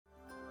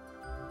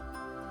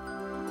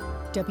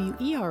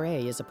WERA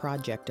is a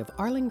project of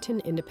Arlington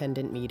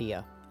Independent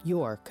Media,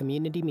 your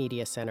community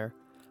media center.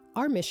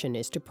 Our mission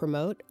is to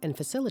promote and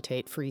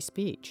facilitate free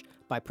speech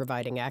by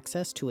providing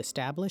access to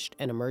established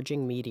and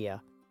emerging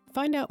media.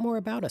 Find out more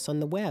about us on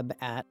the web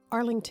at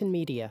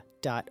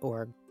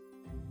arlingtonmedia.org.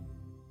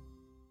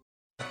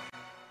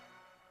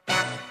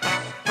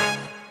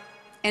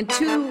 And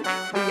to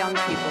the young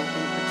people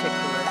in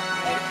particular,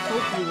 I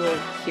hope you will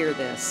hear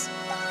this.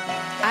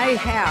 I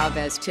have,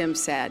 as Tim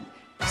said,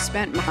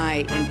 spent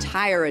my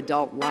entire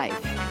adult life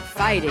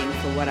fighting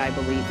for what I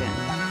believe in.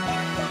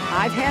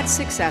 I've had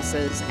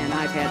successes and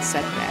I've had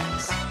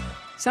setbacks,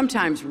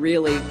 sometimes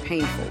really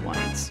painful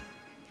ones.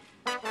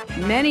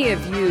 Many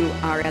of you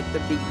are at the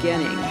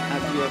beginning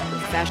of your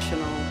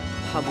professional,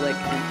 public,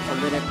 and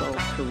political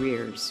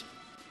careers.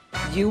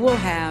 You will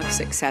have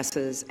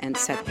successes and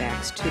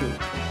setbacks too.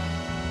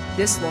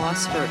 This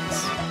loss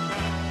hurts,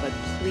 but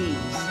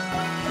please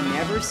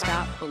never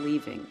stop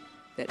believing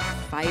that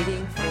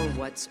fighting for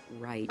what's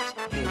right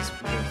is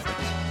worth it.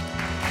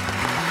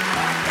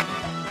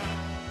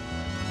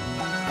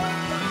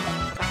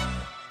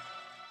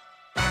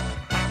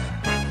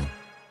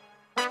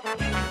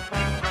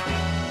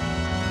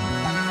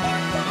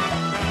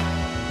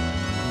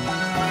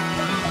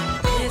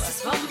 This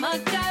is for my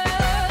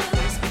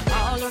girls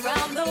all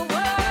around the world.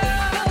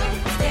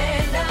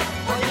 Stand up,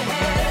 hold your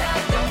head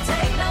up, don't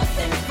take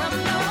nothing from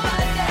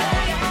nobody.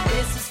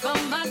 This is for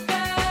my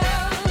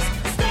girls,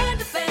 stand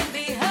up and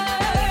be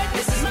heard.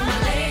 This is my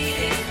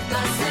ladies,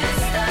 my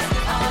sisters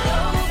all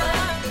over.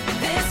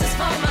 This is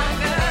for my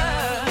girls.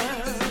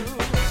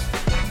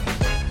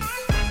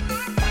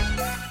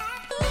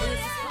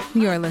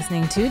 You're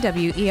listening to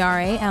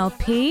WERA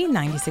LP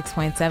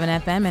 96.7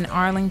 FM in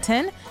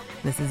Arlington.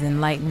 This is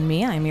Enlighten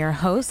Me. I'm your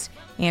host,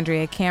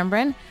 Andrea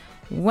Cameron.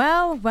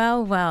 Well,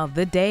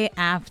 the day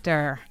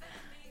after.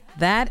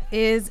 That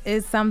is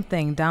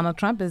something. Donald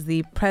Trump is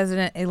the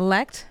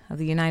president-elect of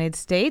the United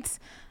States.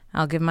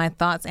 I'll give my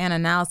thoughts and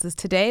analysis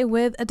today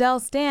with Adele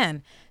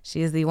Stan.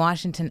 She is the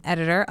Washington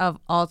editor of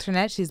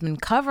Alternet. She's been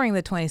covering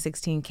the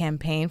 2016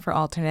 campaign for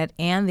Alternet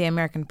and the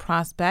American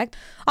Prospect.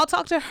 I'll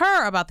talk to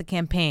her about the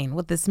campaign,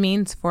 what this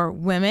means for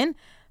women,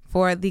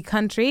 for the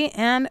country,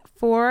 and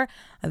for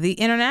the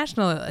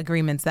international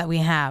agreements that we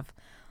have.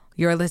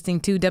 You're listening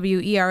to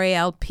WERA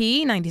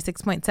LP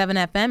 96.7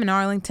 FM in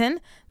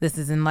Arlington. This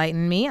is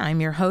Enlighten Me.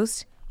 I'm your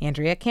host,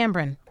 Andrea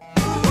Cameron.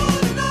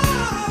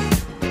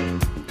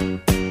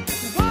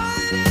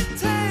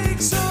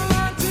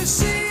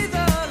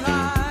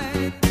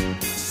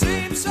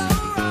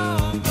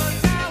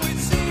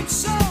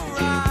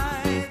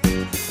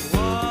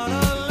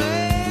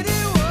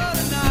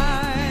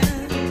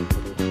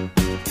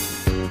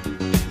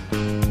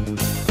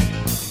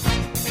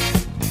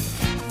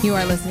 You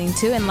are listening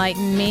to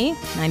Enlighten Me,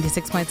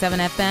 96.7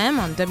 FM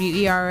on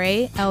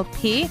WERA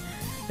LP.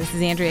 This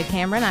is Andrea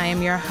Cameron. I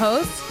am your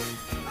host.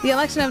 The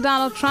election of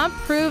Donald Trump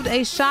proved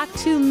a shock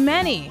to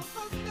many.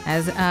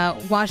 As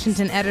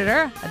Washington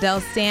editor, Adele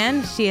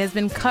Stan, she has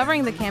been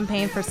covering the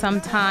campaign for some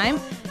time.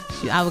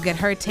 I will get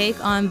her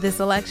take on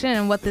this election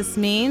and what this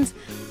means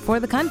for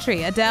the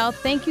country. Adele,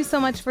 thank you so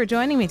much for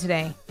joining me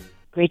today.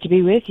 Great to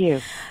be with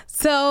you.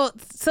 So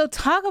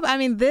talk about,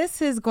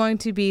 this is going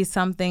to be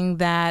something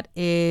that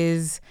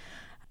is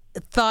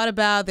thought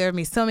about. There will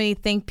be so many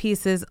think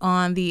pieces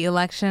on the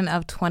election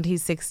of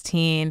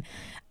 2016.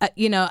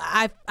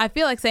 I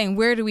feel like saying,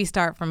 where do we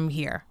start from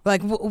here?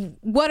 Like,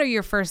 what are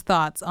your first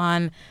thoughts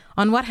on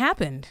what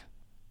happened?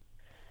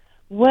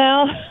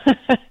 Well,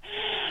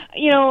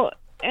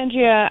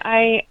 Andrea,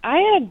 I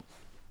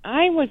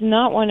was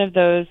not one of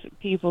those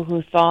people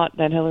who thought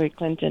that Hillary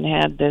Clinton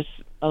had this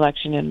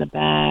election in the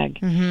bag.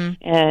 Mm-hmm.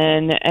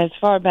 And as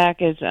far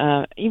back as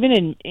even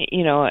in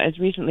as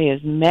recently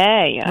as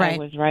May, right. I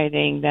was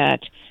writing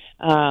that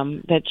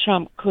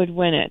Trump could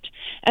win it.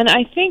 And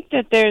I think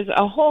that there's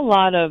a whole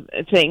lot of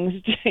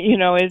things,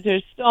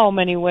 there's so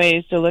many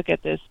ways to look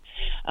at this.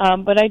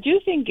 But I do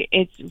think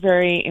it's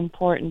very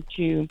important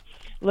to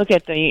look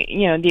at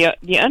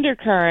the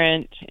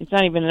undercurrent. It's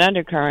not even an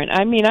undercurrent.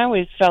 I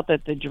always felt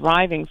that the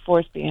driving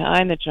force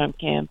behind the Trump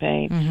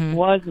campaign mm-hmm.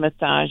 was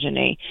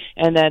misogyny,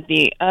 and that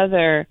the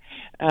other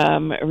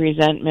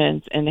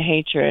resentments and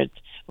hatreds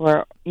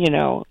were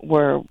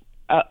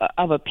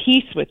of a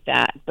piece with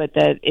that, but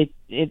that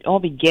it all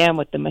began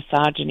with the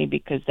misogyny,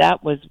 because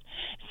that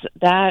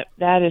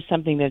is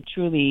something that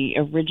truly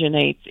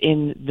originates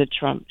in the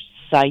Trump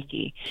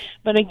psyche.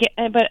 But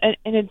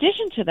in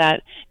addition to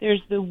that,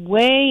 there's the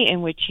way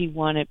in which he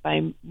won it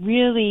by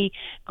really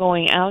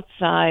going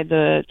outside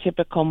the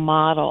typical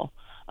model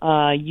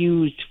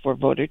used for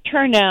voter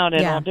turnout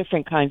and all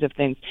different kinds of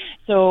things.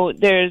 So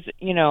there's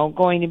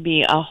going to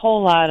be a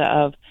whole lot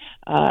of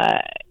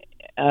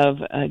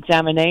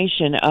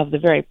examination of the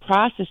very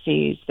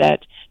processes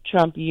that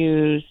Trump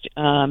used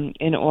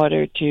in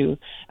order to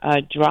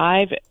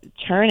drive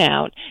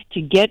turnout,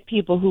 to get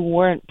people who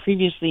weren't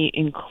previously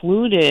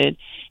included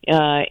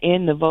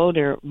in the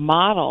voter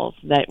models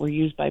that were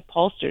used by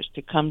pollsters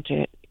to come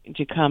to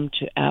to come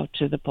out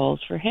to the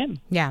polls for him.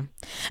 Yeah.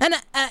 And,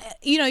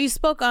 you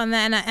spoke on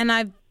that, and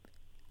I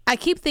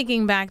keep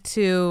thinking back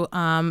to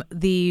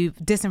the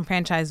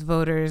disenfranchised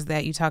voters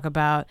that you talk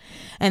about,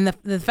 and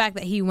the fact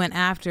that he went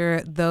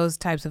after those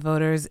types of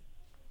voters.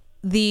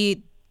 The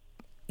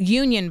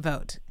union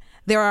vote.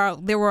 There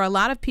were a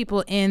lot of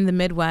people in the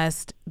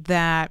Midwest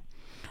that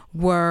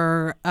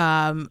were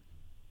felt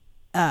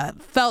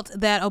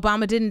that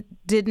Obama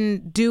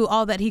didn't do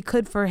all that he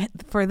could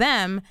for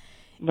them.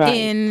 Right.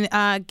 In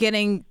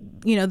getting,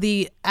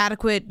 the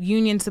adequate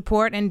union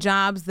support and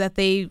jobs that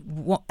they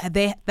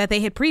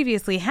had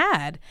previously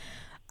had.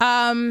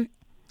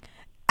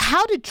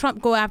 How did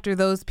Trump go after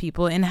those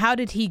people, and how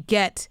did he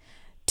get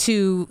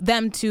to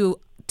them to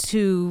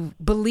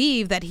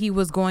believe that he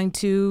was going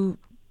to,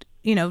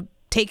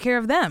 take care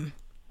of them?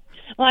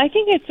 Well, I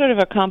think it's sort of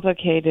a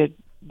complicated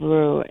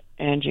brew,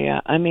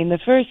 Andrea. I mean, the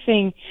first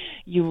thing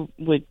you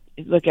would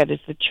look at is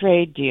the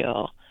trade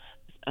deal.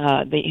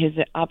 His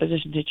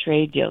opposition to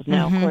trade deals.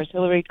 Now, of course,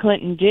 Hillary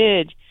Clinton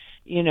did,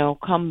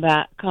 come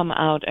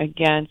out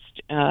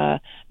against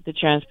the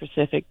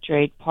Trans-Pacific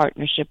Trade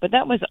Partnership, but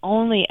that was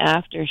only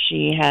after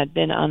she had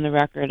been on the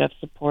record of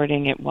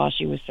supporting it while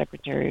she was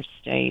Secretary of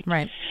State.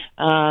 Right.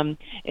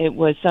 It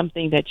was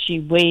something that she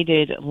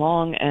waited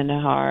long and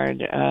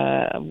hard,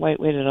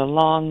 waited a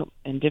long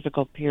and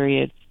difficult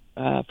period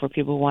for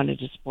people who wanted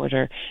to support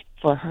her,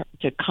 for her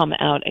to come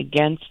out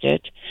against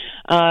it.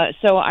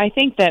 So I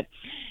think that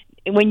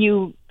when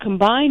you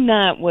combine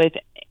that with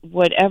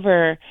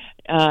whatever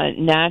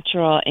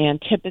natural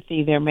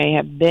antipathy there may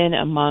have been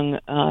among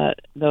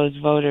those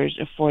voters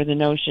for the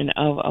notion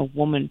of a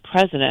woman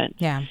president,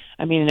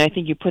 I mean, I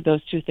think you put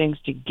those two things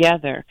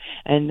together,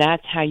 and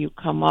that's how you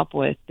come up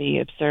with the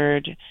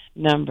absurd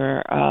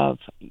number of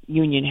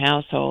union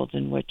households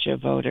in which a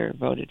voter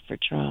voted for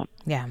Trump.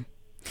 Yeah.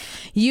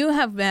 You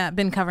have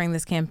been covering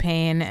this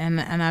campaign,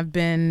 and I've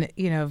been,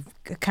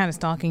 kind of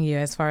stalking you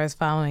as far as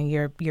following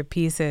your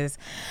pieces.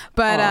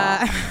 But,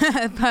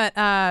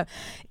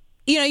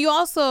 you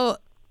also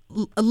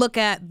look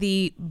at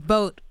the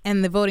vote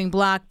and the voting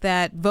bloc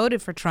that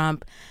voted for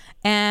Trump,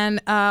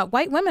 and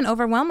white women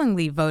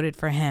overwhelmingly voted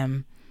for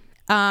him.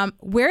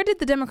 Where did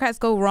the Democrats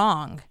go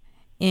wrong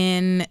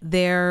in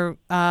their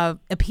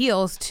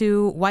appeals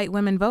to white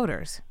women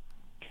voters?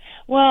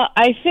 Well,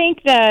 I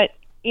think that,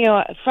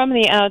 from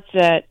the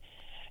outset,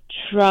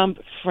 Trump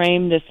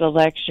framed this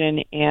election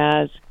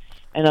as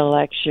an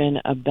election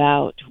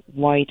about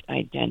white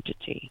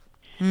identity,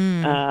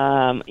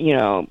 and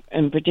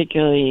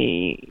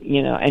particularly,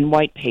 and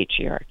white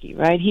patriarchy,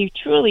 right? He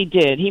truly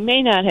did. He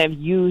may not have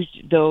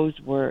used those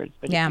words,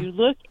 but if you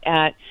look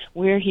at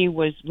where he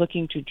was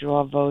looking to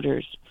draw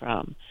voters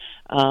from,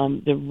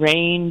 the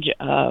range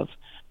of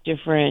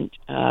different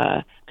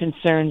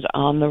concerns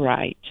on the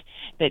right,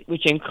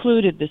 which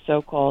included the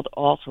so-called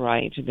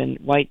alt-right, the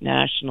white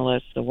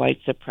nationalists, the white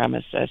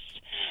supremacists.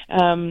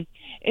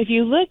 If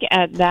you look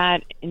at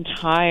that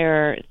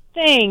entire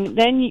thing,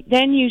 then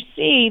you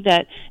see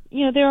that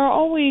there are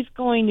always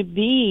going to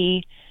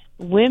be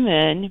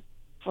women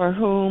for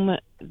whom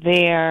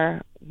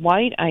their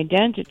white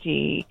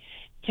identity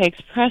takes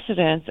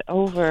precedence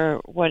over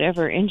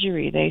whatever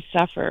injury they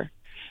suffer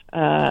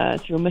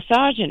through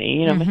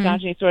misogyny.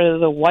 Misogyny is sort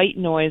of the white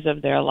noise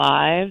of their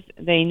lives.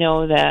 They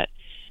know that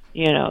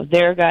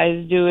their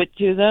guys do it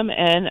to them,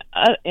 and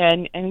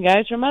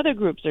guys from other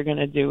groups are going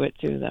to do it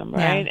to them,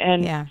 right?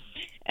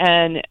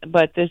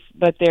 But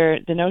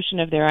the notion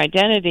of their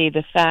identity,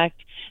 the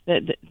fact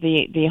that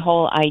the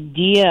whole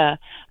idea,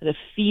 the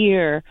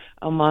fear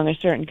among a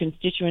certain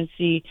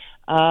constituency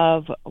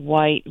of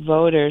white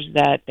voters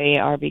that they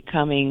are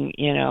becoming,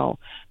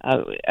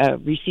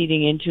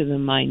 receding into the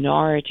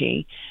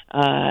minority,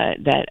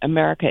 that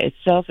America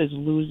itself is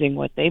losing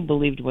what they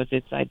believed was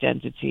its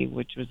identity,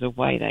 which was a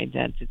white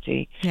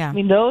identity. Yeah. I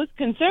mean, those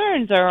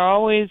concerns are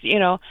always,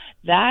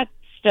 that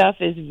stuff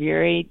is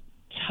very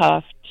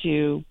tough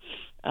to,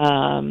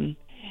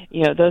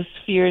 those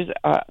fears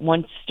are,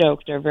 once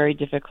stoked, are very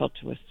difficult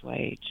to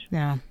assuage.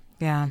 Yeah.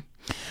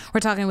 We're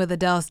talking with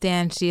Adele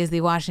Stan. She is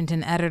the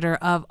Washington editor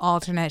of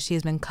Alternate. She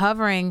has been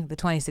covering the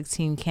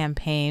 2016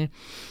 campaign.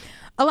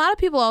 A lot of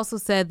people also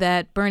said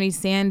that Bernie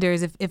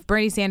Sanders, if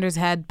Bernie Sanders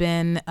had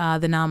been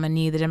the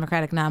nominee, the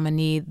Democratic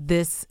nominee,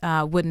 this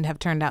wouldn't have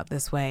turned out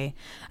this way.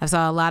 I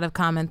saw a lot of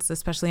comments,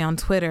 especially on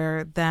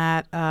Twitter,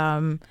 that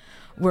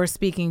were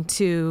speaking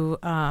to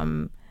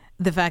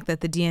the fact that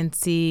the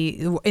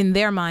DNC, in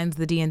their minds,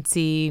 the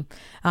DNC,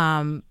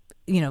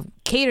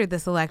 catered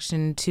this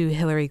election to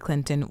Hillary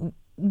Clinton.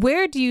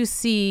 Where do you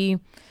see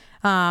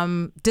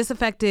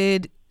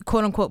disaffected,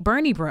 quote unquote,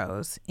 Bernie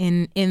bros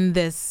in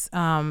this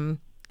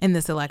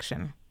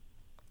election?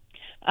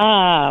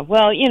 Well,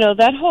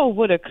 that whole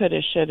woulda,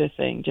 coulda, shoulda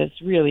thing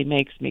just really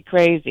makes me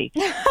crazy.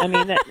 I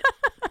mean,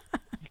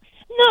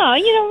 No,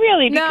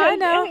 really, No, I because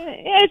know.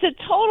 it's a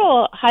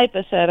total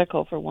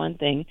hypothetical for one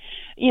thing.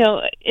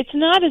 It's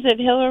not as if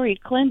Hillary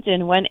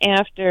Clinton went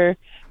after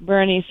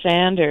Bernie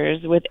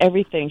Sanders with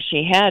everything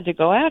she had to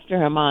go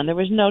after him on. There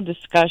was no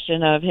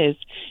discussion of his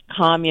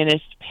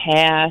communist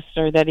past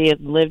or that he had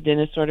lived in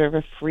a sort of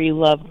a free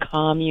love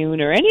commune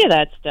or any of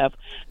that stuff.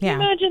 Yeah.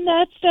 Imagine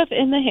that stuff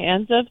in the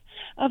hands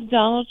of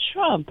Donald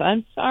Trump.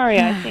 I'm sorry.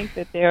 I think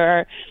that there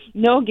are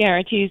no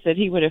guarantees that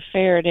he would have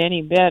fared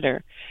any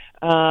better.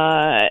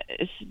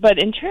 But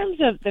in terms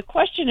of the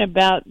question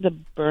about the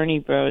Bernie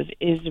Bros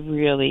is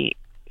really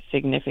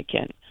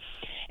significant.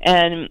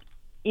 And,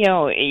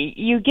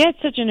 you get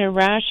such an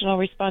irrational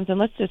response, and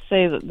let's just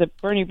say that the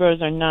Bernie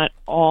Bros are not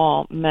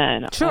all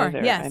men. Sure,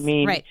 either. yes, I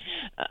mean, right.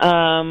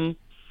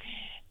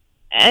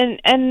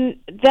 And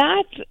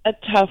that's a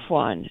tough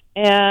one.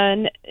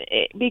 And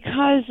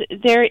because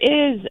there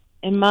is,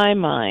 in my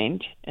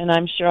mind, and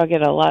I'm sure I'll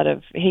get a lot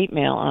of hate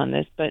mail on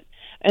this, but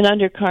an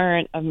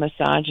undercurrent of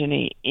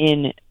misogyny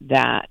in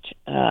that,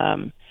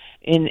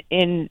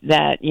 in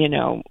that,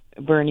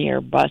 Bernie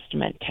or bust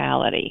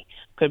mentality.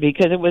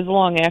 Because it was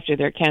long after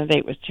their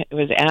candidate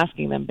was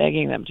asking them,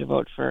 begging them to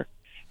vote for,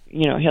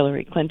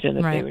 Hillary Clinton,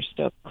 that they were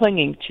still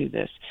clinging to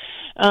this.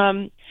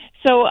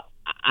 So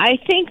I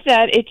think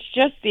that it's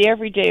just the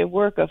everyday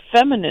work of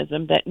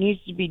feminism that needs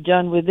to be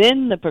done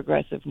within the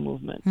progressive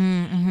movement.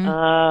 Mm-hmm.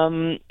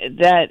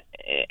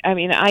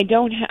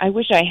 I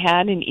wish I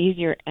had an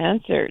easier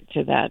answer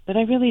to that, but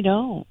I really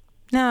don't.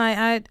 No,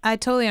 I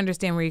totally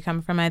understand where you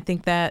come from. I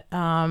think that,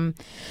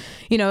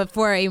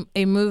 for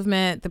a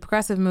movement, the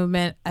progressive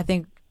movement, I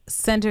think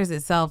centers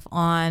itself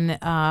on,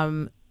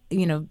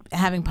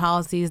 having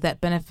policies that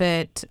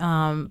benefit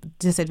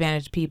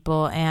disadvantaged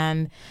people.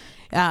 And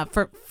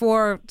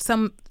for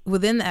some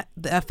within that,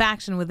 a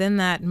faction within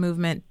that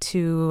movement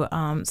to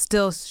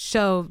still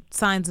show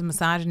signs of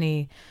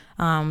misogyny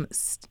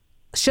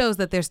shows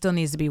that there still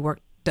needs to be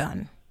work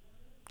done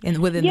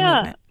within the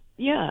movement.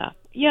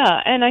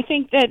 Yeah, and I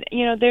think that,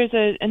 there's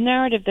a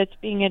narrative that's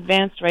being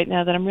advanced right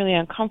now that I'm really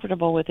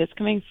uncomfortable with. It's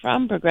coming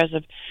from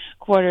progressive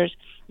quarters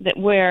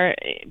where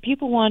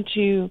people want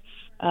to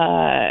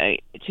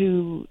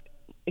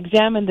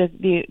examine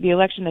the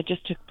election that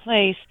just took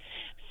place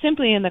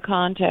simply in the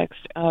context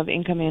of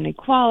income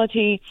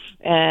inequality,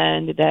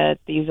 and that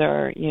these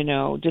are,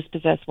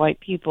 dispossessed white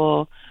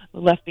people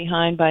left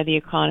behind by the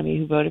economy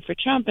who voted for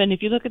Trump. And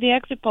if you look at the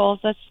exit polls,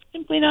 that's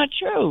simply not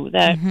true.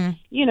 That,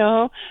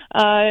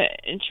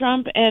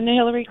 Trump and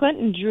Hillary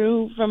Clinton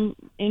drew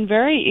in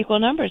very equal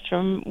numbers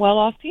from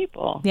well-off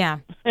people. Yeah.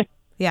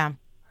 Yeah.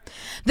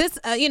 This,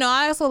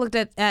 I also looked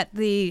at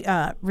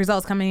the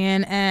results coming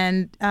in,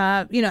 and,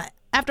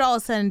 after all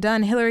is said and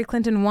done, Hillary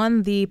Clinton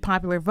won the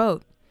popular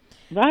vote.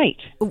 Right.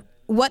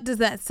 What does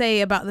that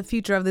say about the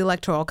future of the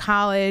Electoral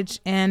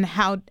College, and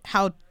how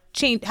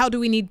do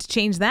we need to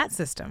change that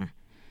system?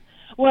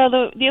 Well,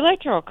 the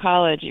Electoral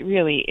College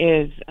really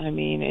is,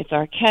 it's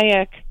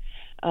archaic.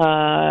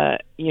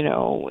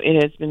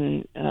 It has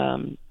been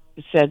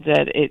said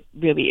that it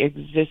really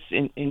exists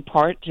in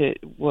part to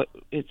what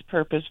its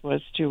purpose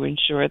was to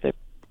ensure the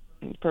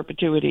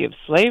perpetuity of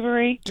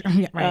slavery.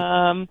 Yeah,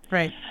 right.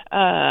 Right.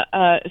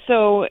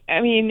 So,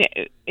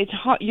 it's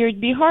hard, you'd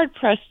be hard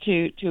pressed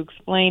to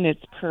explain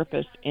its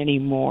purpose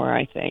anymore,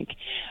 I think,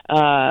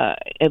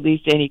 at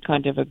least any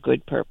kind of a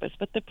good purpose.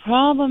 But the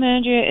problem,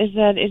 Andrea, is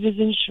that it is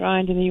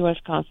enshrined in the U.S.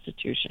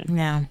 Constitution.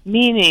 Yeah.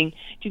 Meaning,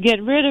 to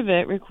get rid of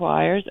it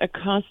requires a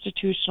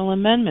constitutional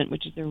amendment,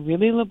 which is a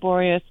really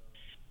laborious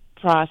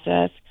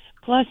process.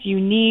 Plus, you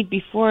need,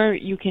 before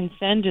you can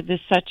send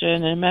such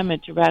an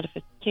amendment to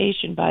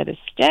ratification by the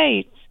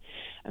states,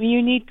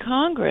 you need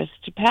Congress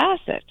to pass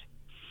it.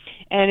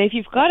 And if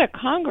you've got a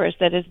Congress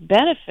that is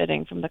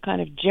benefiting from the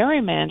kind of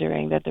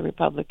gerrymandering that the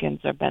Republicans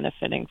are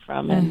benefiting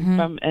from,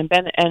 and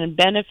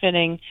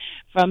benefiting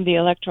from the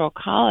Electoral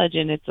College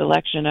in its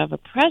election of a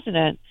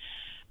president,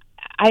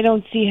 I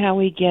don't see how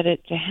we get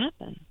it to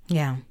happen.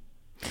 Yeah.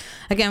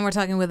 Again, we're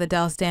talking with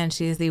Adele Stan.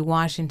 She is the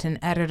Washington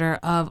editor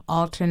of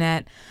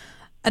Alternet.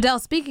 Adele,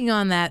 speaking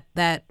on that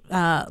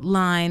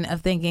line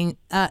of thinking,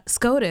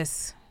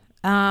 SCOTUS,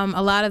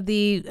 a lot of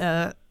the,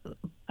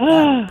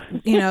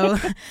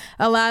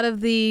 a lot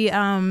of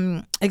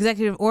the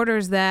executive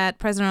orders that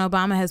President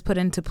Obama has put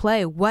into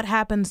play, what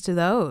happens to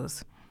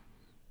those?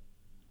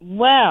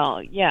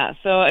 Well, yeah,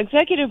 so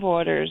executive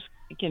orders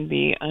can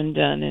be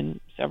undone in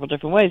several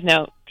different ways.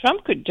 Now,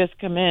 Trump could just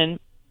come in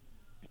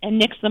and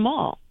nix them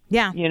all.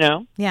 Yeah.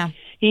 Yeah.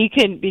 He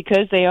can,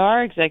 because they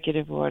are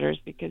executive orders,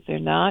 because they're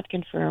not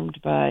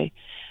confirmed by,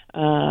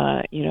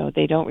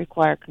 they don't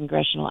require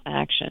congressional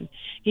action.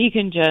 He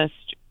can just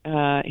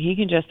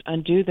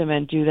undo them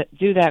and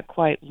do that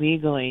quite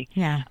legally.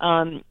 Yeah.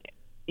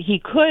 He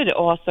could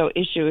also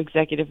issue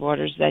executive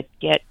orders that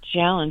get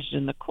challenged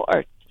in the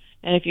courts.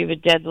 And if you have a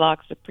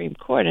deadlocked Supreme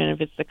Court, and if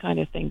it's the kind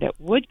of thing that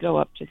would go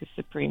up to the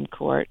Supreme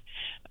Court,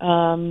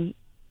 then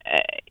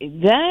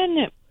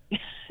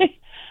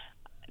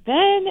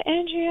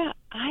Andrea,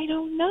 I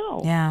don't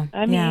know. Yeah.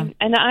 I mean,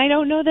 and I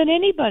don't know that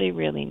anybody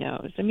really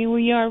knows. I mean,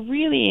 we are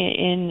really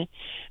in,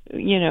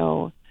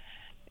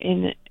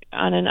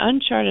 on an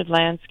uncharted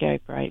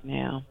landscape right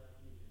now.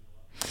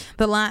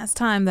 The last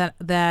time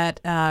that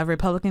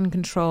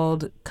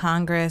Republican-controlled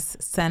Congress,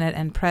 Senate,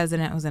 and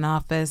President was in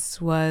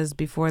office was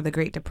before the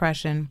Great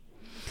Depression.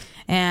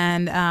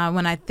 And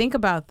when I think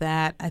about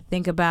that, I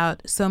think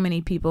about so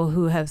many people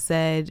who have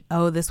said,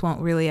 "Oh, this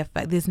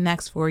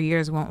next 4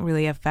 years won't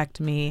really affect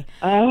me."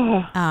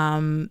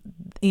 Oh.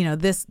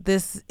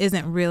 This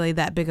isn't really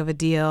that big of a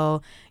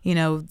deal.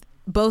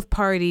 Both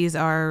parties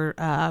are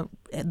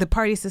the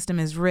party system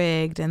is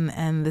rigged,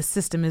 and the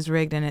system is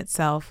rigged in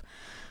itself.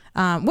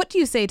 What do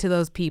you say to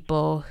those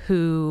people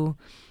who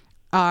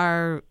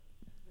are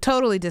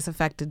totally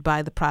disaffected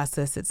by the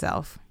process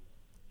itself?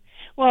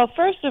 Well,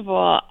 first of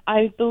all,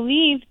 I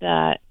believe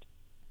that,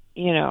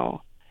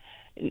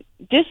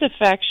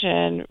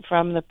 disaffection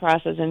from the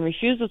process and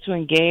refusal to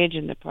engage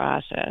in the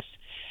process.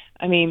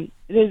 I mean,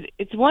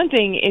 it's one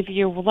thing if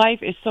your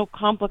life is so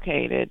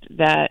complicated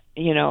that,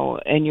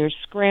 and you're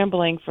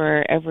scrambling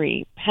for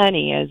every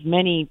penny, as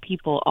many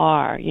people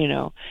are,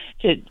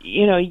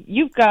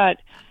 you've got,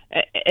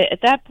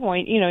 at that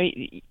point,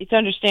 it's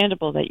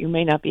understandable that you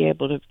may not be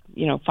able to,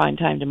 find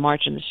time to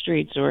march in the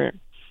streets or,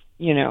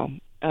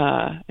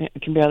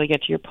 can barely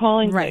get to your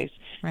polling place.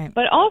 Right.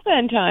 But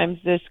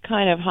oftentimes this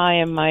kind of high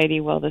and mighty,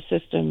 the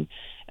system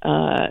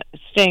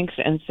stinks,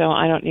 and so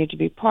I don't need to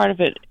be part of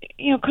it,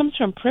 comes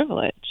from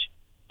privilege.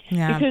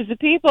 Yeah. Because the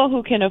people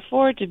who can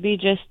afford to be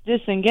just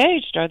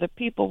disengaged are the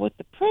people with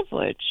the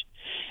privilege.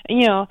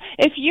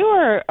 If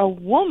you're a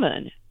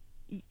woman,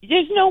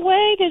 there's no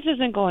way this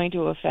isn't going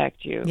to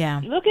affect you. Yeah.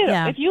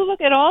 If you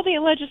look at all the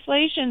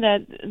legislation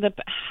that the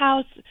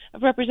House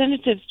of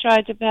Representatives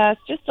tried to pass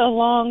just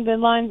along the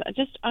lines,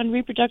 just on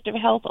reproductive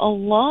health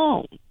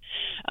alone,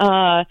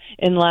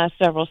 in the last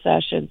several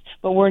sessions,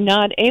 but were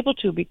not able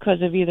to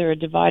because of either a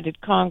divided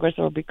Congress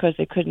or because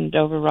they couldn't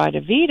override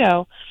a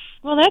veto.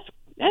 Well,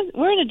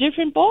 we're in a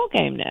different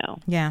ballgame now.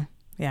 Yeah.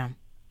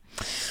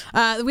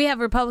 We have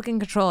a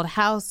Republican-controlled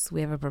House. We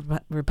have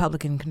a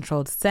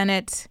Republican-controlled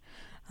Senate.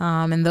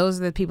 And those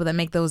are the people that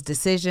make those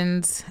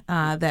decisions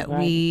that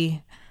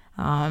right.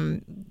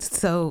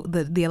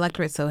 the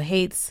electorate so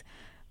hates.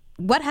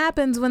 What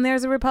happens when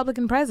there's a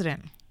Republican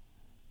president?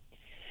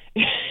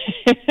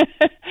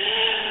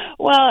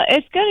 Well,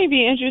 it's going to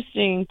be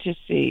interesting to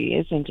see,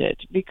 isn't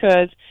it?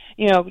 Because,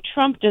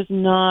 Trump does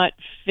not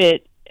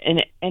fit in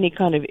any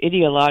kind of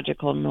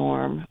ideological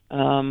norm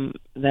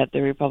that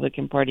the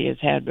Republican Party has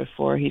had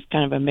before. He's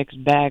kind of a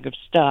mixed bag of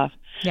stuff.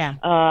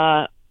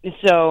 Yeah.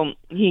 So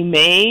he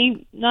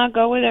may not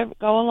go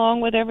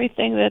along with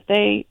everything that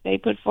they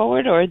put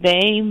forward, or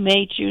they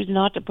may choose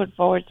not to put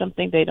forward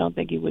something they don't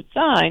think he would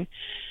sign.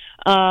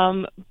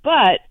 But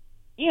by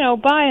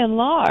and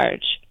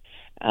large,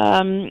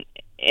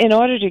 in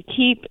order to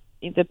keep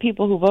the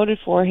people who voted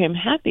for him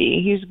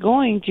happy, he's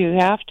going to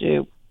have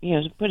to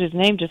put his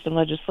name to some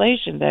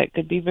legislation that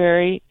could be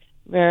very,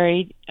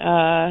 very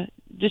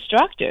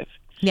destructive.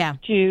 Yeah.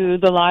 To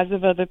the lives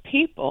of other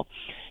people.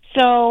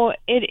 So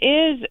it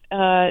is.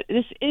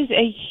 This is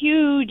a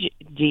huge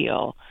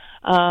deal.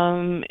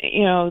 The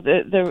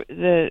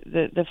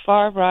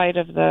far right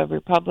of the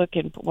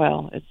Republican.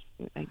 Well,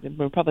 the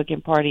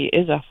Republican Party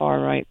is a far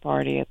right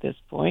party at this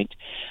point,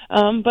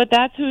 but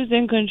that's who's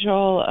in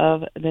control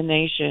of the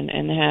nation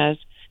and has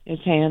his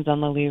hands on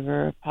the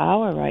lever of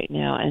power right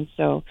now. And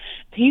so,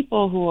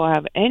 people who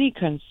have any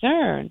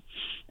concern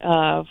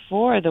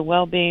for the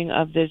well-being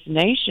of this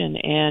nation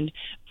and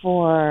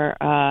for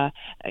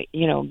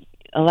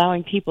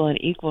allowing people an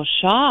equal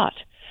shot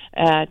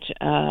at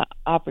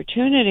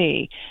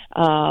opportunity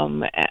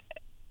and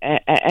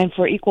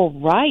for equal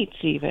rights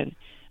even.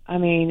 I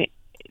mean,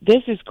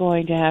 this is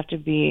going to have to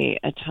be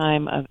a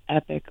time of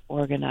epic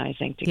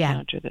organizing to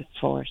counter this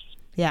force.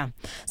 Yeah.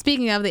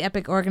 Speaking of the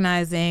epic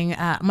organizing,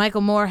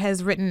 Michael Moore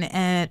has written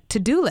a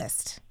to-do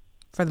list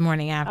for the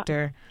morning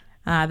after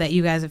that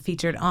you guys have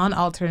featured on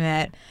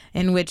Alternet,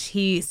 in which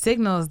he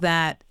signals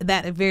that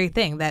very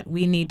thing, that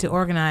we need to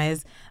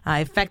organize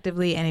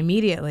effectively and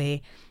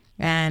immediately,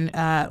 and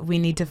we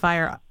need to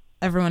fire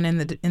everyone in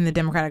the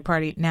Democratic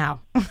Party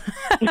now.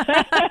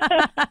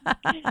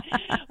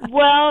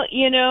 Well,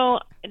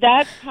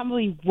 that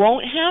probably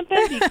won't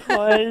happen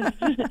because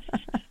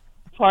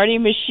party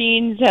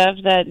machines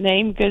have that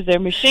name because they're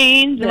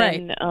machines,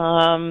 right.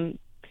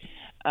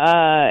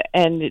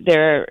 And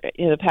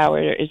the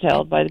power is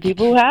held by the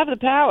people who have the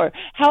power.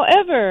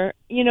 However,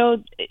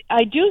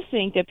 I do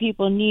think that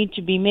people need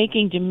to be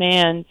making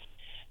demands,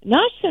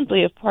 not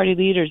simply of party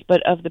leaders,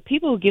 but of the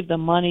people who give the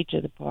money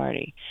to the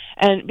party.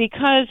 And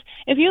because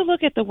if you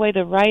look at the way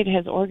the right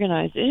has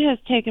organized, it has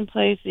taken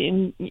place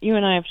you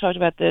and I have talked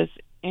about this,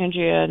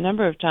 Andrea, a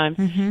number of times,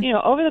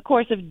 over the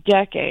course of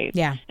decades.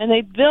 Yeah. And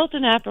they built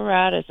an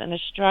apparatus and a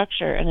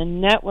structure and a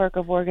network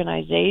of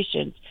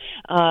organizations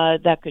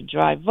that could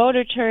drive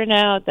voter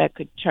turnout, that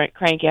could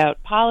crank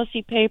out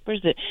policy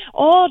papers, that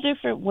all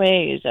different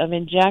ways of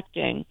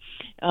injecting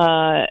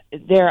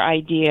their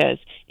ideas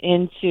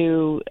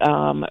into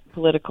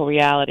political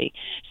reality.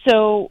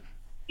 So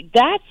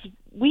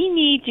we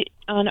need to,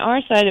 on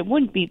our side, it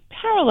wouldn't be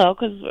parallel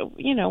because,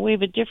 we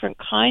have a different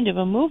kind of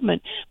a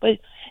movement, but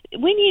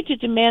we need to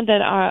demand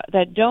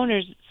that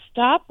donors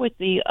stop with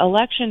the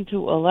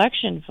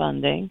election-to-election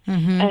funding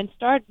and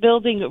start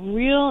building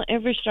real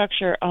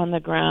infrastructure on the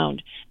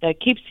ground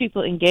that keeps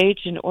people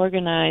engaged and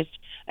organized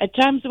at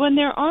times when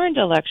there aren't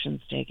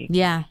elections taking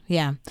place.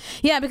 Yeah,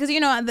 because,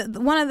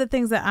 one of the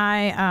things that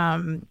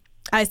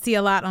I see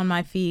a lot on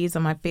my feeds,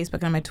 on my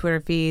Facebook and my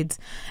Twitter feeds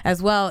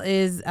as well,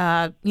 is,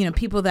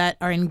 people that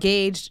are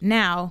engaged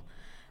now,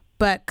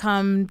 but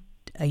come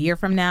a year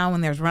from now when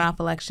there's runoff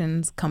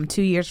elections, come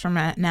 2 years from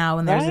now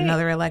when there's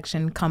another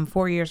election, come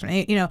 4 years from,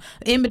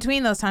 in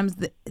between those times,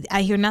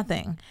 I hear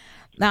nothing.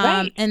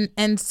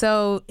 And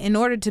so in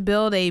order to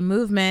build a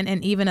movement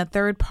and even a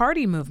third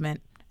party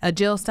movement, a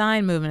Jill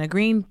Stein movement, a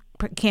Green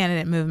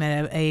candidate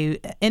movement, a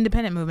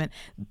independent movement,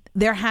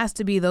 there has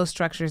to be those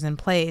structures in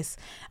place,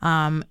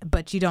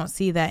 but you don't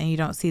see that, and you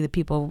don't see the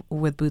people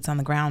with boots on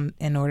the ground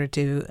in order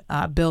to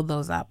build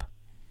those up.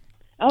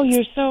 Oh,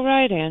 you're so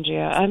right,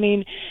 Andrea. I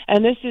mean,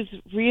 and this is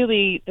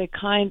really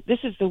this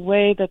is the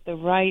way that the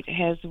right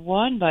has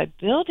won, by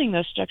building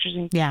those structures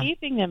and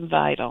keeping them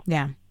vital.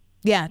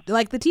 Yeah,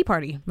 like the Tea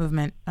Party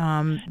movement.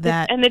 And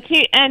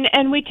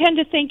we tend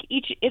to think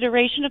each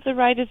iteration of the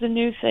right is a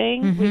new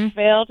thing. We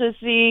fail to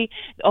see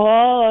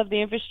all of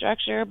the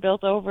infrastructure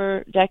built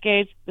over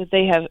decades that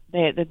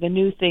that the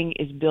new thing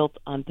is built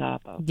on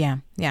top of. Yeah.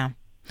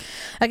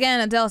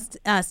 Again, Adele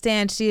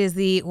Stan, she is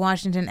the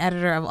Washington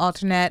editor of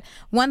Alternet.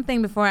 One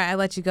thing before I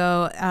let you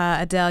go,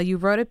 Adele, you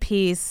wrote a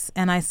piece,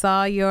 and I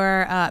saw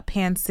your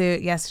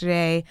pantsuit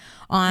yesterday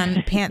on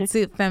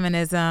pantsuit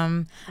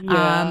feminism.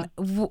 Yeah.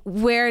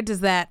 Where does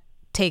that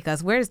take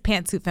us? Where does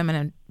pantsuit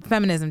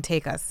feminism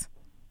take us?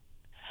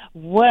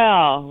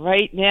 Well,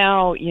 right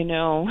now, I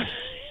know.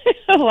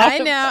 I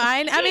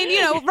mean,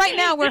 right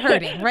now we're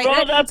hurting, right?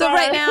 So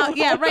right now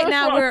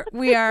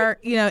we are,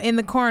 in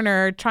the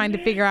corner trying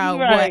to figure out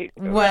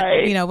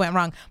what went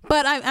wrong.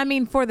 But I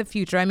mean, for the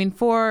future, I mean,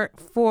 for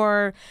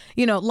for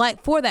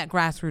that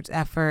grassroots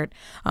effort,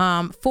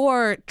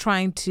 for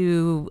trying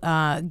to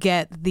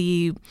get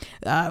the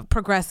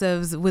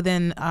progressives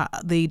within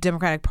the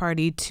Democratic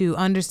Party to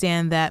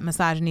understand that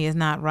misogyny is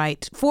not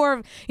right,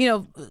 for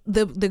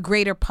the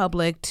greater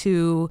public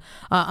to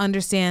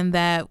understand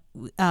that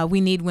we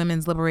need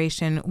women's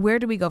liberation. Where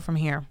do we go from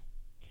here?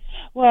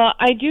 Well,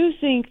 I do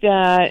think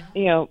that,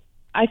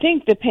 I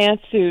think the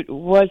pantsuit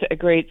was a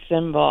great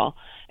symbol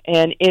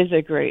and is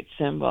a great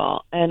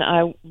symbol. And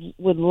I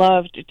would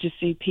love to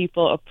see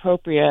people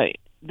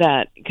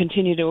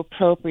continue to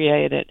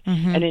appropriate it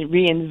and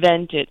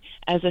reinvent it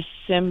as a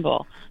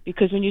symbol.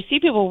 Because when you see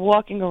people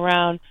walking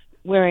around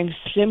wearing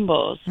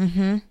symbols,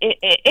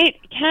 it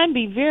can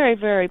be very,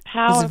 very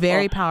powerful. It's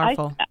very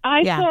powerful.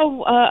 I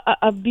saw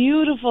a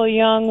beautiful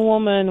young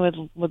woman with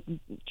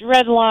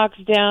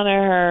dreadlocks down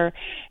to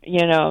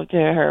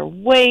her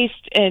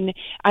waist, and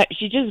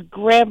she just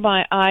grabbed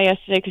my eye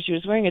yesterday because she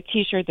was wearing a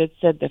T-shirt that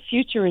said "The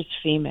future is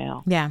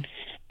female." Yeah,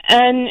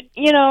 and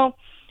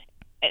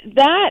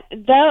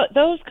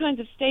those kinds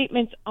of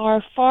statements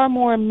are far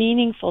more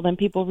meaningful than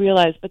people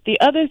realize. But the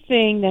other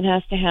thing that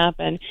has to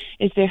happen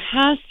is there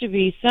has to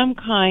be some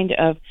kind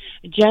of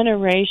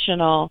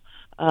generational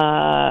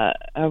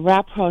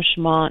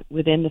rapprochement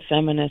within the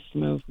feminist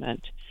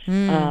movement.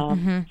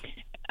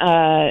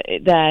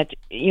 That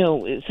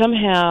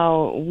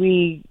somehow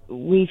we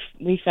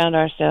found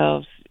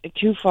ourselves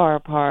too far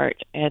apart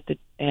at the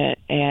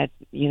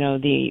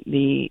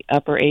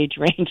upper age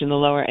range and the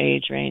lower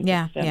age range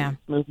of the feminist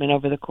movement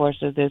over the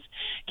course of this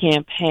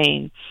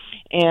campaign.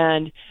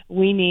 And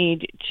we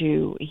need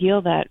to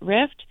heal that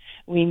rift.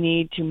 We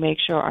need to make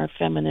sure our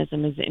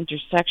feminism is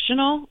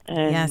intersectional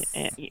and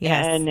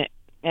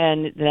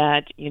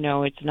that,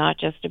 it's not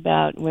just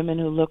about women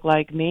who look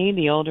like me,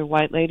 the older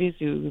white ladies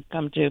who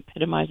come to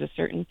epitomize a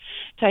certain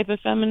type of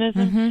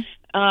feminism.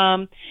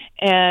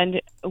 And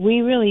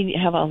we really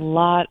have a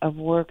lot of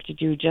work to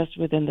do just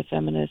within the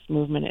feminist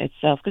movement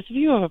itself. Because if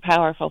you have a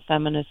powerful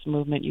feminist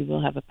movement, you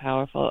will have a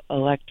powerful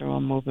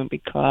electoral movement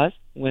because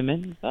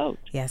women vote.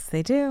 Yes,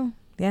 they do.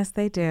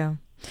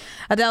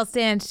 Adele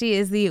Stan, she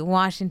is the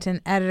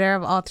Washington editor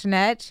of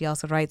Alternet. She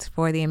also writes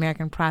for the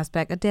American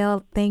Prospect.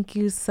 Adele, thank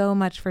you so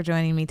much for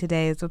joining me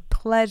today. It's a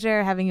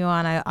pleasure having you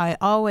on. I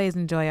always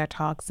enjoy our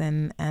talks,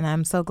 and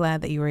I'm so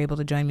glad that you were able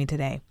to join me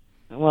today.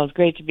 Well, it's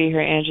great to be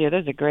here, Angie. That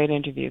was a great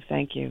interview.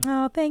 Thank you.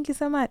 Oh, thank you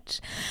so much.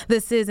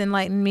 This is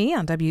Enlighten Me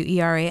on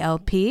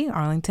WERALP,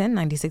 Arlington,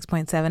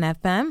 96.7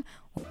 FM.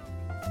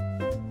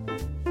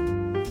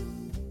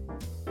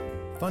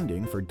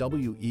 Funding for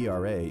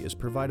WERA is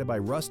provided by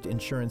Rust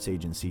Insurance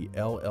Agency,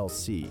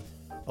 LLC,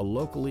 a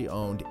locally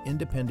owned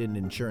independent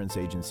insurance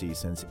agency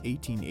since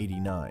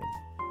 1889.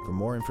 For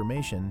more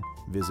information,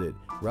 visit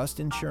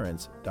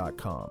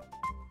rustinsurance.com.